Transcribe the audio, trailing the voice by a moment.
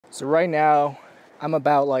So right now, I'm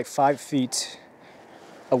about like 5 feet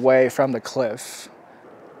away from the cliff.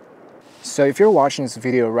 So if you're watching this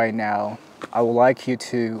video right now, I would like you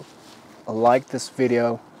to like this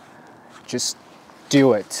video. Just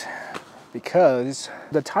do it. Because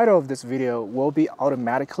the title of this video will be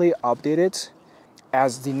automatically updated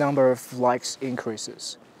as the number of likes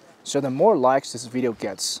increases. So the more likes this video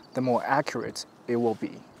gets, the more accurate it will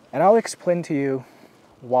be. And I'll explain to you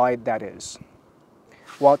why that is.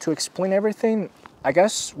 Well, to explain everything, I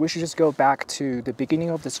guess we should just go back to the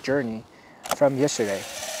beginning of this journey from yesterday.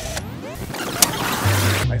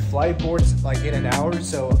 My flight board's like in an hour,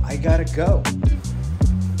 so I gotta go.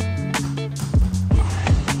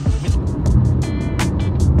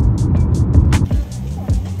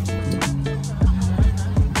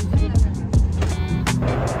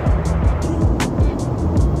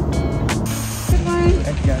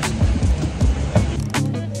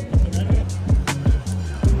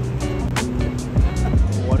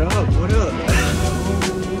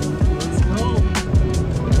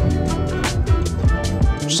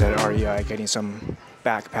 Getting some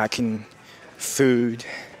backpacking food.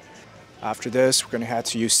 After this, we're gonna head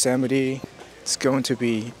to Yosemite. It's going to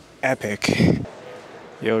be epic.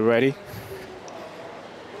 You ready?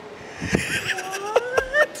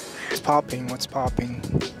 What's popping? What's popping?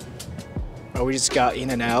 Oh, we just got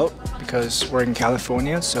in and out because we're in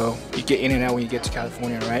California, so you get in and out when you get to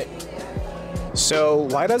California, right? So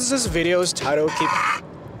why does this video's title keep...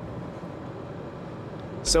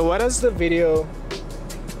 So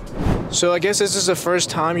I guess this is the first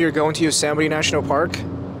time you're going to Yosemite National Park?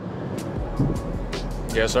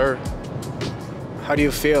 Yes, sir. How do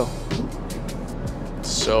you feel?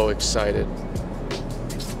 So excited.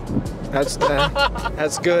 That's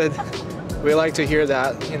good. We like to hear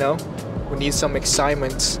that, you know? We need some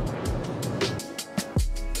excitement.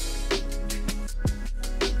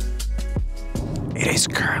 It is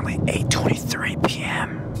currently 8:23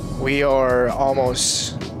 p.m. We are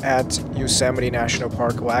almost at Yosemite National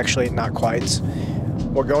Park. Well, actually, not quite.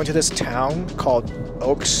 We're going to this town called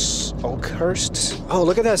Oakhurst. Oh,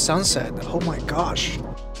 look at that sunset. Oh my gosh.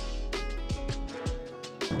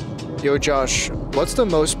 Yo, Josh, what's the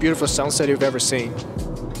most beautiful sunset you've ever seen?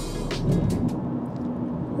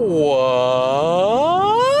 What?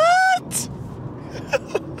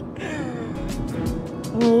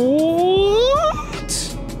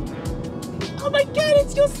 What? Oh my god,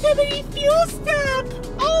 it's Yosemite Fuel Stop!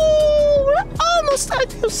 Oh, we're almost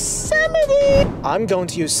at Yosemite! I'm going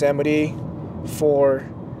to Yosemite for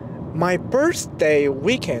my birthday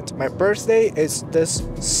weekend. My birthday is this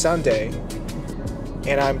Sunday.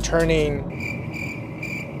 And I'm turning...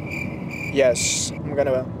 Yes, I'm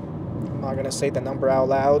not gonna say the number out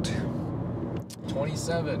loud.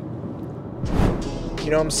 27.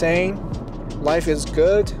 You know what I'm saying? Life is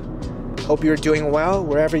good. Hope you're doing well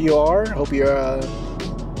wherever you are. Hope you're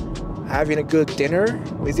having a good dinner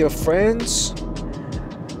with your friends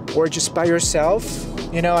or just by yourself.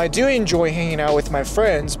 You know, I do enjoy hanging out with my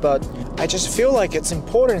friends, but I just feel like it's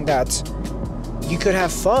important that you could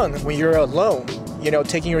have fun when you're alone. You know,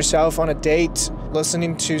 taking yourself on a date,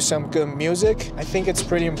 listening to some good music. I think it's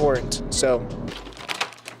pretty important. So,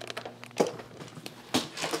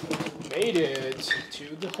 made it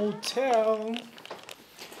to the hotel.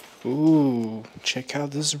 Ooh, check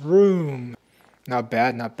out this room. Not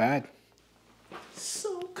bad, not bad.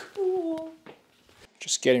 So cool.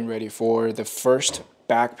 Just getting ready for the first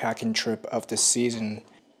backpacking trip of the season.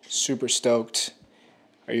 Super stoked.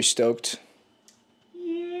 Are you stoked?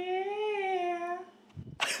 Yeah.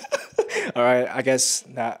 All right, I guess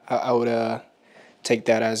that I would take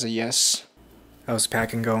that as a yes. How's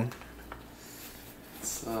packing going?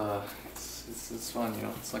 It's fun, you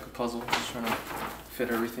know. It's like a puzzle. Just trying to fit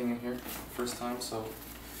everything in here first time, so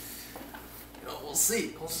you know, we'll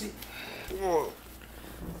see. We'll see. Whoa.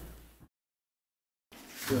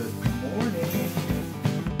 Good morning.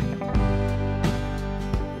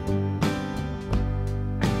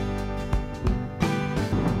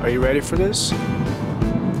 Are you ready for this?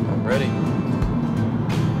 I'm ready.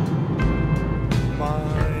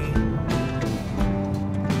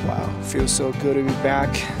 Wow, feels so good to be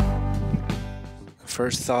back.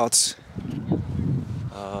 First thoughts.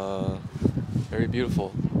 Very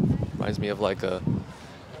beautiful. Reminds me of like a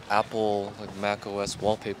Apple, like Mac OS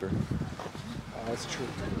wallpaper. Oh, that's true.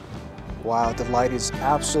 Wow, the light is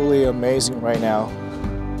absolutely amazing right now.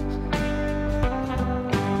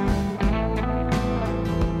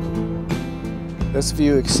 This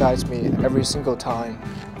view excites me every single time.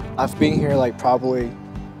 I've been here like probably,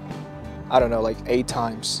 I don't know, like 8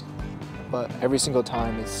 times. But every single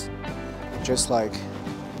time it's just like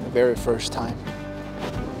the very first time.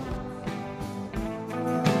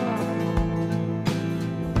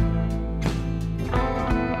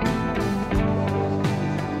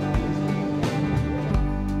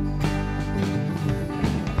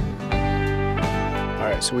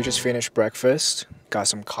 So we just finished breakfast, got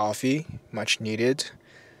some coffee, much needed,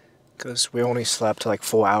 because we only slept like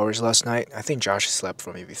 4 hours last night. I think Josh slept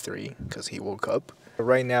for maybe 3 because he woke up. But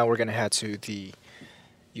right now we're gonna head to the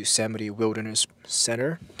Yosemite Wilderness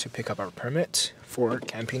Center to pick up our permit for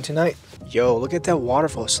camping tonight. Yo, look at that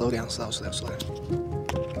waterfall. Slow down, slow down.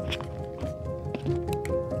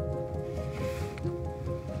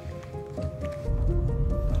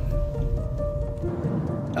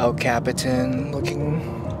 El Capitan looking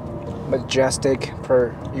majestic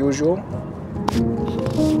per usual.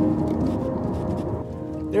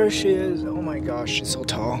 There she is. Oh my gosh, she's so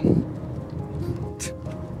tall.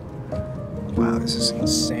 Wow, this is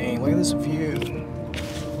insane. Look at this view.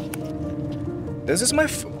 This is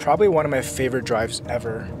probably one of my favorite drives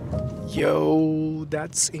ever. Yo,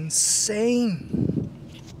 that's insane.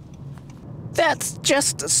 That's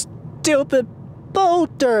just a stupid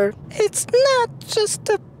boulder. It's not just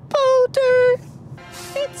a boulder.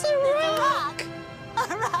 It's a rock.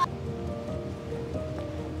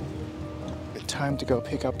 Time to go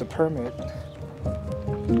pick up the permit.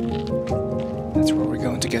 That's where we're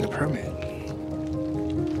going to get a permit.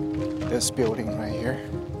 This building right here.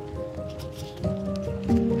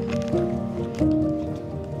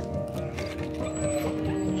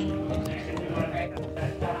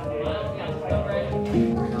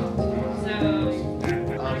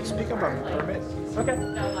 Speaking about permit, Okay.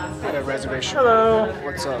 had a reservation. Hello.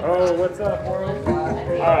 What's up? Oh, what's up, world?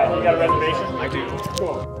 Alright, you got a reservation? I do.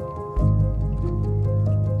 Cool.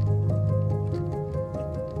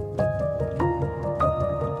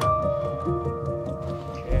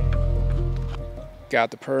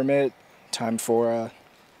 Got the permit. Time for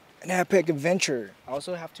an epic adventure. I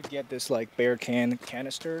also have to get this like bear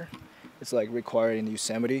canister. It's like required in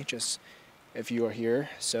Yosemite, just if you are here.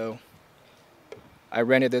 So I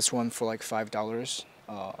rented this one for like $5.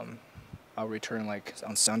 I'll return like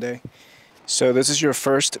on Sunday. So this is your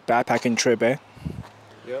first backpacking trip, eh?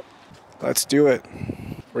 Yep. Let's do it.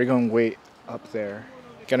 We're going to wait up there.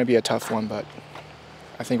 Gonna be a tough one, but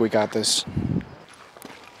I think we got this.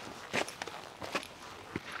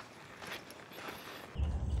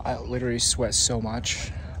 I literally sweat so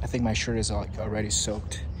much. I think my shirt is like already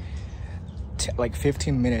soaked. Like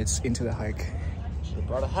 15 minutes into the hike. Should've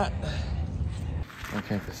brought a hat. On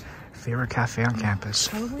campus. Favorite cafe on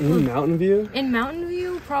campus? In Mountain View? In Mountain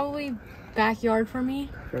View, probably backyard for me.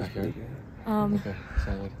 Okay. Okay,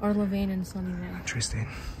 solid. or Levain and Sunnyvale. Interesting.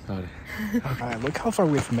 Got it. Okay, look how far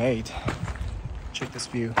we've made. Check this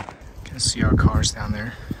view. You can see our cars down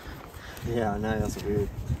there. Yeah, I know, that's weird.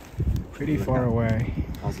 Pretty far away.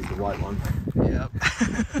 Ours is the white one. Yep.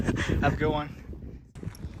 Have a good one.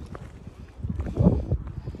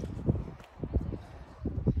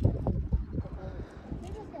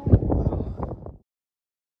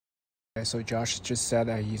 Okay, so Josh just said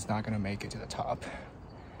that he's not gonna make it to the top.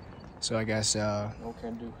 So I guess No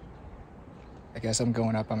can do. I guess I'm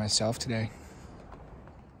going up by myself today.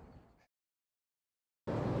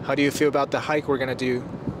 How do you feel about the hike we're gonna do?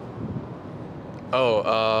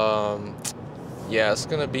 Oh, yeah, it's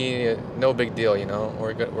gonna be no big deal, you know.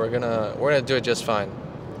 We're gonna do it just fine.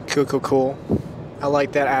 Cool. I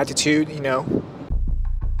like that attitude, you know.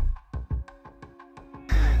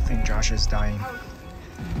 I think Josh is dying.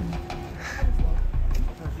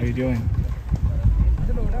 How you doing?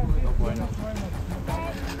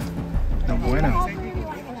 No bueno.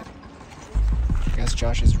 I guess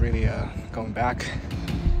Josh is really going back.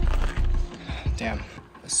 Damn.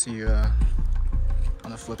 Let's see you on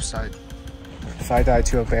the flip side. If I die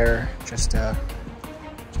to a bear, just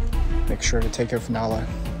make sure to take care of Nala.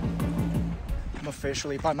 I'm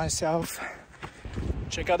officially by myself.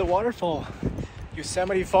 Check out the waterfall.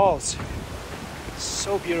 Yosemite Falls.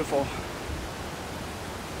 So beautiful.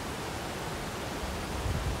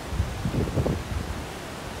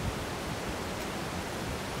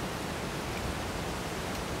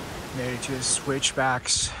 Made it to the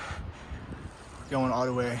switchbacks. Going all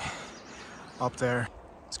the way up there.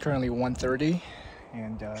 It's currently 1:30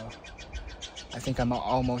 and I think I'm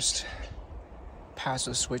almost past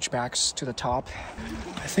the switchbacks to the top.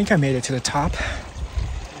 I think I made it to the top,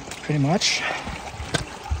 pretty much.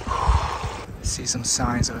 See some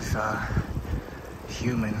signs of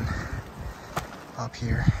human up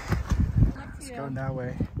here. It's going that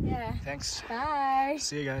way. Yeah. Thanks. Bye.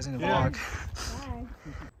 See you guys in the vlog. Bye.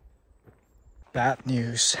 Bad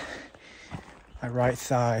news. My right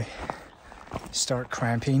thigh start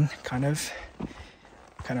cramping, kind of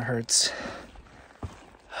hurts.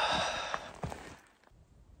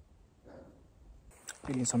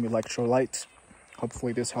 Getting some electrolytes.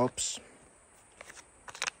 Hopefully this helps.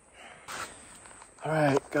 All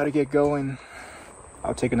right, gotta get going.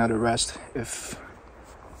 I'll take another rest if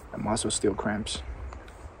my muscle still cramps.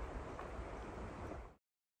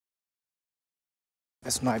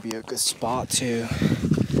 This might be a good spot to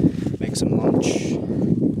make some lunch.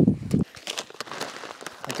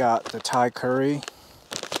 I got the Thai curry,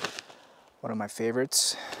 one of my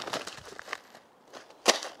favorites.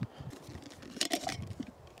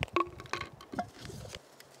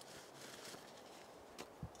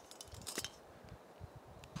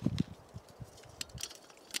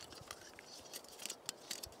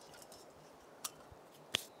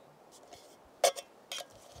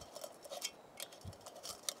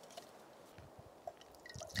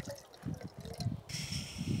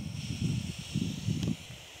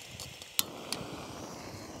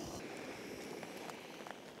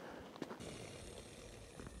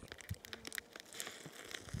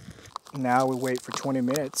 Now we wait for 20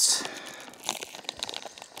 minutes.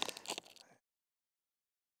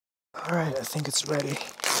 All right, I think it's ready.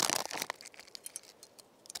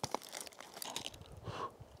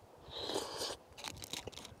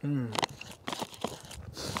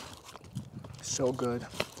 So good.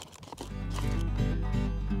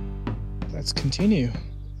 Let's continue.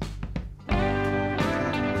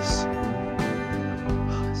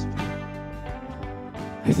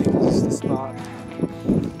 I think this is the spot.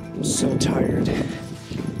 I'm so tired.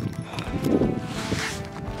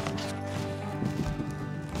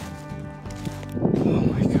 Oh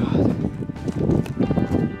my god.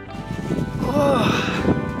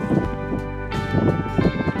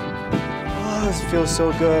 Oh, this feels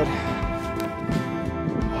so good.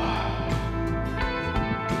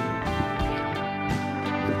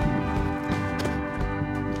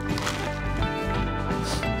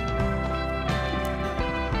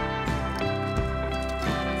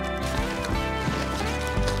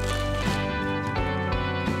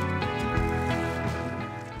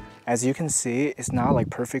 As you can see, it's not like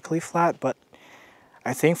perfectly flat, but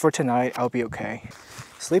I think for tonight I'll be okay.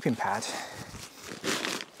 Sleeping pad.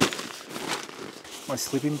 My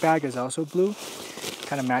sleeping bag is also blue.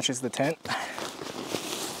 Kind of matches the tent.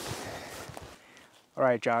 All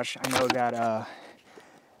right, Josh, I know that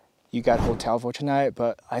you got hotel for tonight,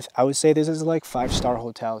 but I would say this is like 5-star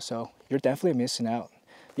hotel, so you're definitely missing out.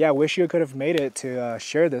 Yeah, I wish you could have made it to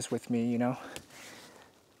share this with me, you know,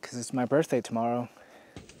 because it's my birthday tomorrow.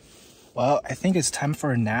 Well, I think it's time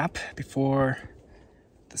for a nap before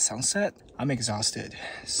the sunset. I'm exhausted,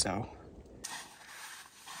 so.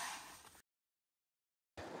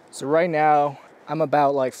 So right now, I'm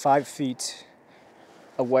about like 5 feet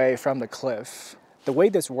away from the cliff. The way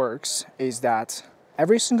this works is that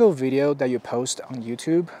every single video that you post on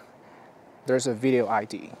YouTube, there's a video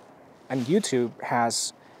ID. And YouTube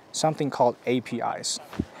has something called APIs.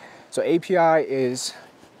 So API is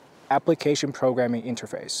Application Programming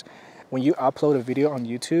Interface. When you upload a video on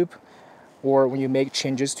YouTube or when you make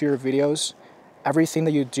changes to your videos, everything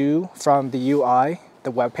that you do from the UI,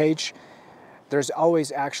 the web page, there's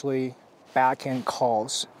always actually backend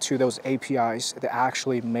calls to those APIs that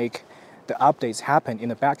actually make the updates happen in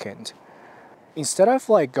the backend. Instead of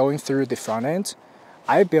like going through the front end,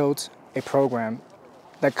 I built a program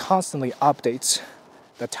that constantly updates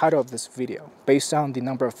the title of this video based on the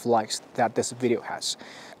number of likes that this video has.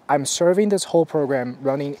 I'm serving this whole program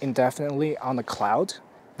running indefinitely on the cloud.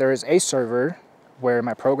 There is a server where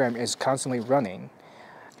my program is constantly running.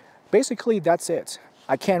 Basically, that's it.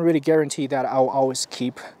 I can't really guarantee that I'll always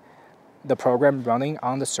keep the program running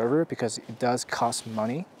on the server because it does cost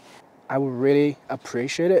money. I would really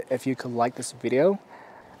appreciate it if you could like this video,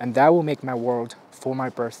 and that will make my world for my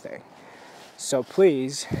birthday. So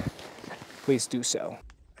please do so.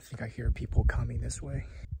 I think I hear people coming this way.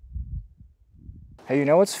 Hey, you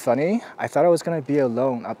know what's funny? I thought I was gonna be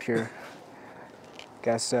alone up here.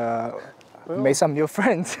 Guess made some new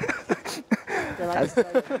friends.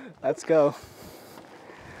 Let's go.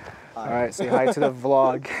 All right, say hi to the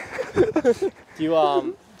vlog. Do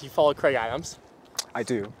you follow Craig Adams? I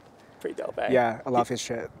do. Pretty dope, eh? Yeah, I love his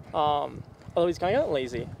shit. Although he's kind of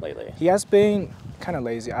lazy lately. He has been kind of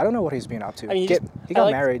lazy. I don't know what he's been up to. I mean, he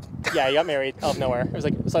got married. Yeah, he got married out of nowhere. It was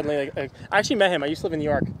like suddenly like I actually met him. I used to live in New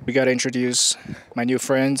York. We gotta introduce my new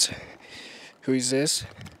friends. Who is this?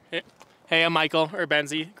 Hey, I'm Michael or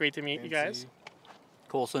Benzie. Great to meet you guys.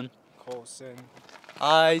 Coulson.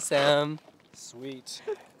 Hi, Sam. Sweet.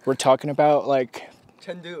 We're talking about like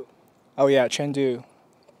Chengdu. Oh yeah, Chengdu.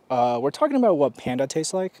 We're talking about what panda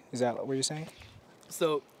tastes like. Is that what you're saying?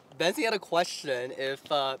 So, Benzie had a question if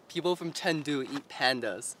people from Chengdu eat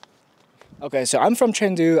pandas. Okay, so I'm from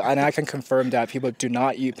Chengdu, and I can confirm that people do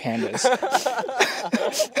not eat pandas.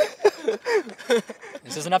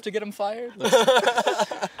 Is this enough to get him fired?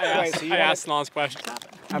 I asked an honest question.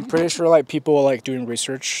 I'm pretty sure like people like doing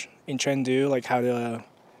research in Chengdu, like how to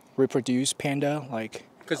reproduce panda, like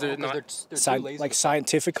Because they're too lazy. like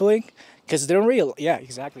scientifically, because they're real. Yeah,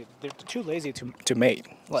 exactly. They're too lazy to mate.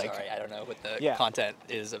 Like Sorry, I don't know what the Yeah. content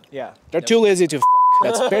is. yeah, they're too lazy to.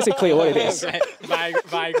 That's basically what it is.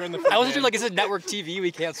 Viagra in the I wasn't sure, like, is it network TV?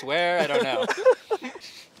 We can't swear? I don't know.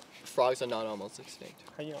 Frogs are not almost extinct.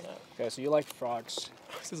 How you know that? Okay, so you like frogs.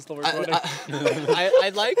 This is still recording.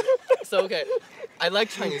 I like, so okay, I like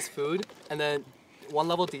Chinese food, and then one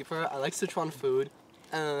level deeper, I like Sichuan food,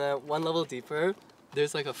 and then one level deeper,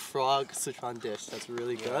 there's like a frog Sichuan dish that's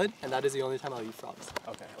really good, and that is the only time I'll eat frogs.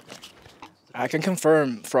 Okay. I can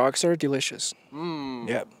confirm frogs are delicious. Mmm.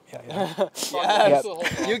 Yep. Yeah. Yes.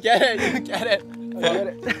 Yep. You get it. You get it.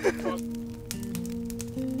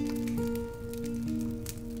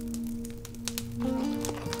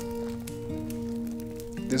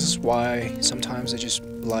 This is why sometimes I just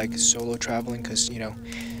like solo traveling, because you know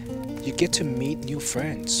you get to meet new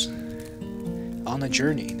friends on a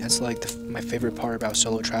journey. That's like my favorite part about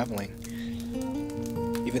solo traveling.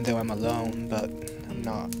 Even though I'm alone, but I'm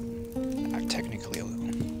not. I'm technically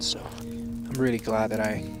alone, so I'm really glad that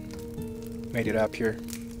I made it up here.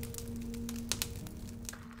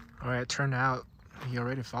 All right, it turned out you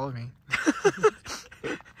already followed me.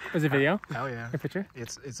 Was it video? Hell yeah! A picture?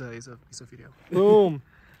 It's a video. Boom.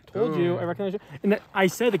 Told you. I Boom. recognize you. And I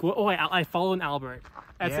said, like, oh, I follow an Albert.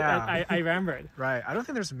 Yeah. I remembered. Right. I don't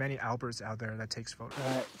think there's many Alberts out there that takes photos.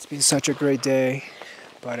 It's been such a great day,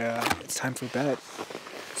 but it's time for bed.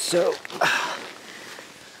 So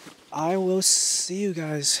I will see you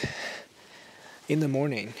guys in the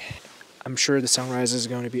morning. I'm sure the sunrise is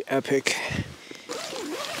going to be epic.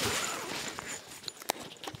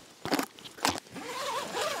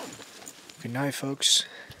 Good night, folks.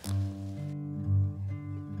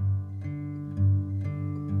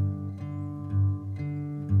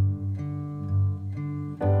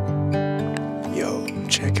 Yo,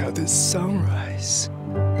 check out this sunrise.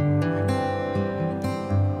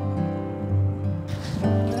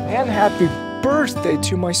 And happy birthday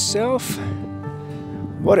to myself.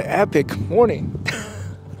 What an epic morning.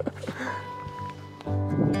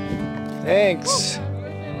 Thanks.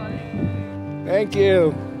 Thank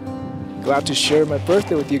you. Glad to share my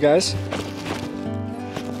birthday with you guys.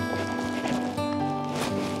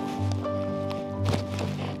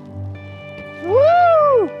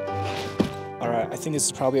 Woo! Alright, I think this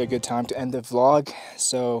is probably a good time to end the vlog.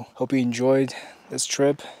 So, hope you enjoyed this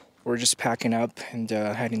trip. We're just packing up and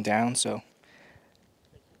heading down. So,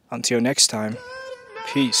 until next time,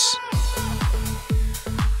 peace.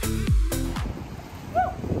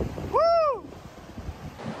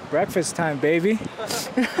 Breakfast time, baby.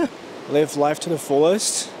 Live life to the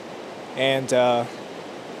fullest and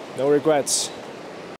no regrets.